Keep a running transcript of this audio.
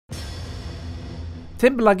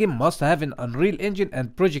10 plugins must have an Unreal Engine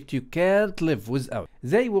and project you can't live without.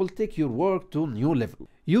 They will take your work to new level.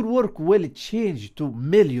 Your work will change to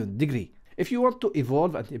million degree if you want to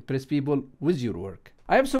evolve and impress people with your work.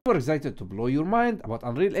 I am super excited to blow your mind about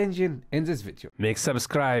Unreal Engine in this video. Make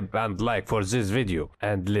subscribe and like for this video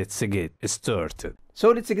and let's get started. So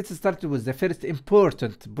let's get started with the first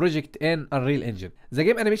important project in Unreal Engine, the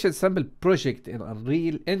game animation sample project in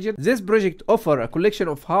Unreal Engine. This project offers a collection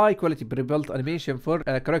of high quality pre-built animation for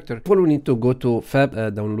a character. All we need to go to Fab,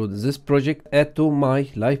 download this project, add to my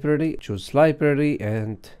library, choose library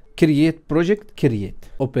and create project, create.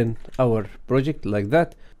 Open our project like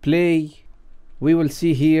that, play. We will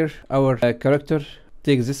see here our character.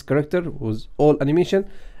 Take this character with all animation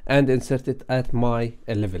and insert it at my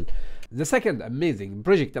level. The second amazing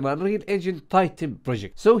project in Unreal Engine, Titan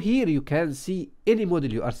project. So here you can see any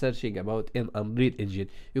model you are searching about in Unreal Engine.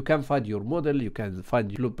 You can find your model, you can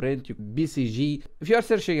find blueprint, BCG. If you are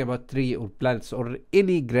searching about tree or plants or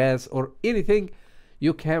any grass or anything,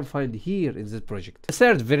 you can find here in this project. The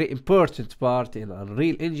third very important part in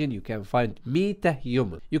Unreal Engine, you can find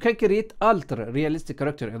meta-human. You can create ultra realistic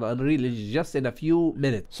character in Unreal Engine just in a few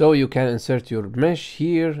minutes. So you can insert your mesh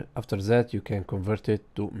here. After that you can convert it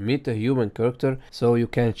to meta-human character. So you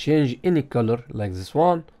can change any color like this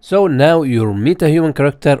one. So now your meta-human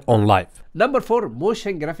character on live. Number 4,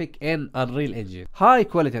 motion graphic in Unreal Engine. High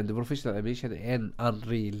quality and professional animation in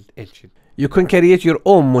Unreal Engine. You can create your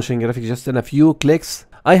own motion graphic just in a few clicks.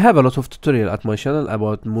 I have a lot of tutorial at my channel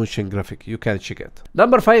about motion graphic. You can check it.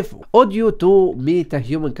 Number 5, audio to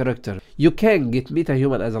meta-human character. You can get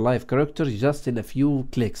meta-human as a live character just in a few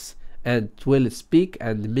clicks and it will speak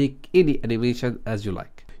and make any animation as you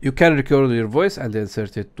like. You can record your voice and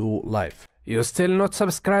insert it to live. You still not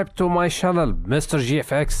subscribed to my channel,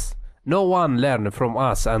 MRGFX? No one learn from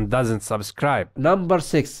us and doesn't subscribe. Number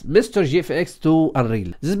 6, MRGFX to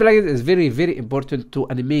Unreal. This plugin is very important to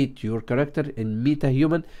animate your character in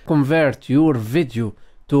meta-human. Convert your video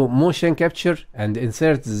to motion capture and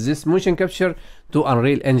insert this motion capture to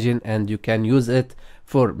Unreal Engine and you can use it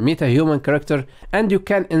for meta-human character and you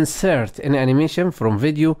can insert an animation from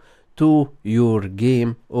video to your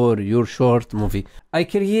game or your short movie. I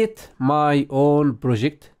create my own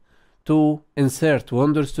project to insert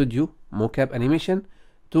Wonder Studio mocap animation,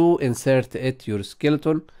 to insert it your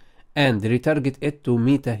skeleton and retarget it to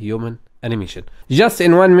meta-human animation. Just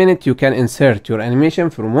in 1 minute you can insert your animation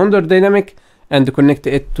from Wonder Dynamic and connect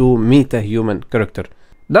it to meta-human character.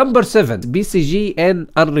 Number 7, BCG and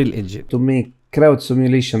Unreal Engine. To make crowd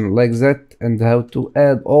simulation like that and how to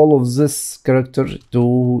add all of this character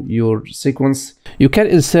to your sequence. You can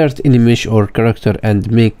insert any mesh or character and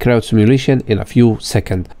make crowd simulation in a few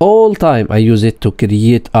seconds. All time I use it to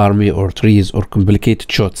create army or trees or complicated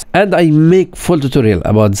shots and I make full tutorial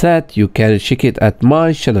about that. You can check it at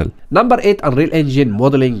my channel. Number 8, Unreal Engine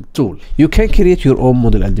modeling tool. You can create your own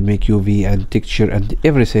model and make UV and texture and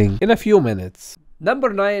everything in a few minutes.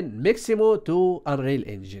 Number 9, Maximo to Unreal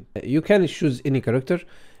Engine. You can choose any character.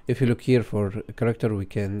 If you look here for a character, we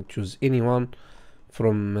can choose anyone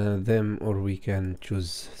from them, or we can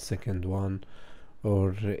choose second one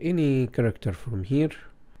or any character from here.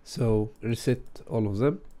 So reset all of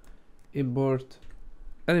them, import.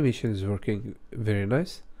 Animation is working very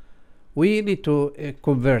nice. We need to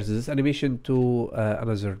convert this animation to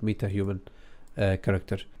another meta-human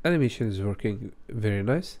character. Animation is working very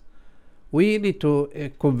nice. We need to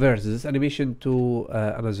convert this animation to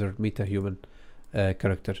another meta-human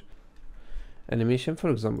character. Animation, for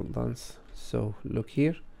example, dance. So look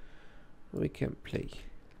here, we can play.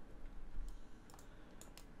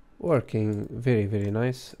 Working very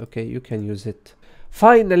nice. Okay, you can use it.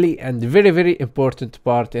 Finally, and very important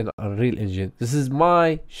part in Unreal Engine. This is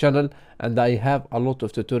my channel and I have a lot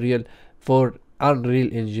of tutorial for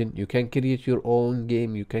Unreal Engine. You can create your own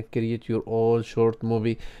game, you can create your own short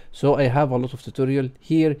movie. So I have a lot of tutorial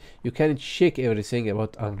here. You can check everything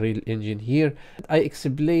about Unreal Engine here. I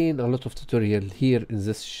explain a lot of tutorial here in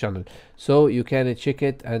this channel, so you can check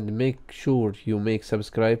it and make sure you make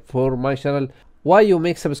subscribe for my channel. Why you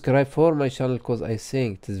make subscribe for my channel? Because I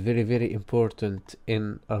think it is very important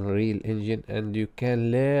in Unreal Engine and you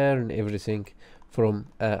can learn everything from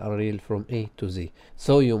Unreal from A to Z.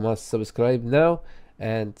 So you must subscribe now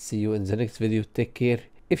and see you in the next video. Take care.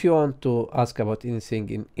 If you want to ask about anything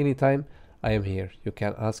in any time, I am here. You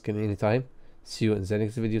can ask in any time. See you in the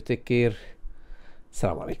next video. Take care.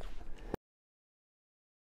 Assalamu alaikum.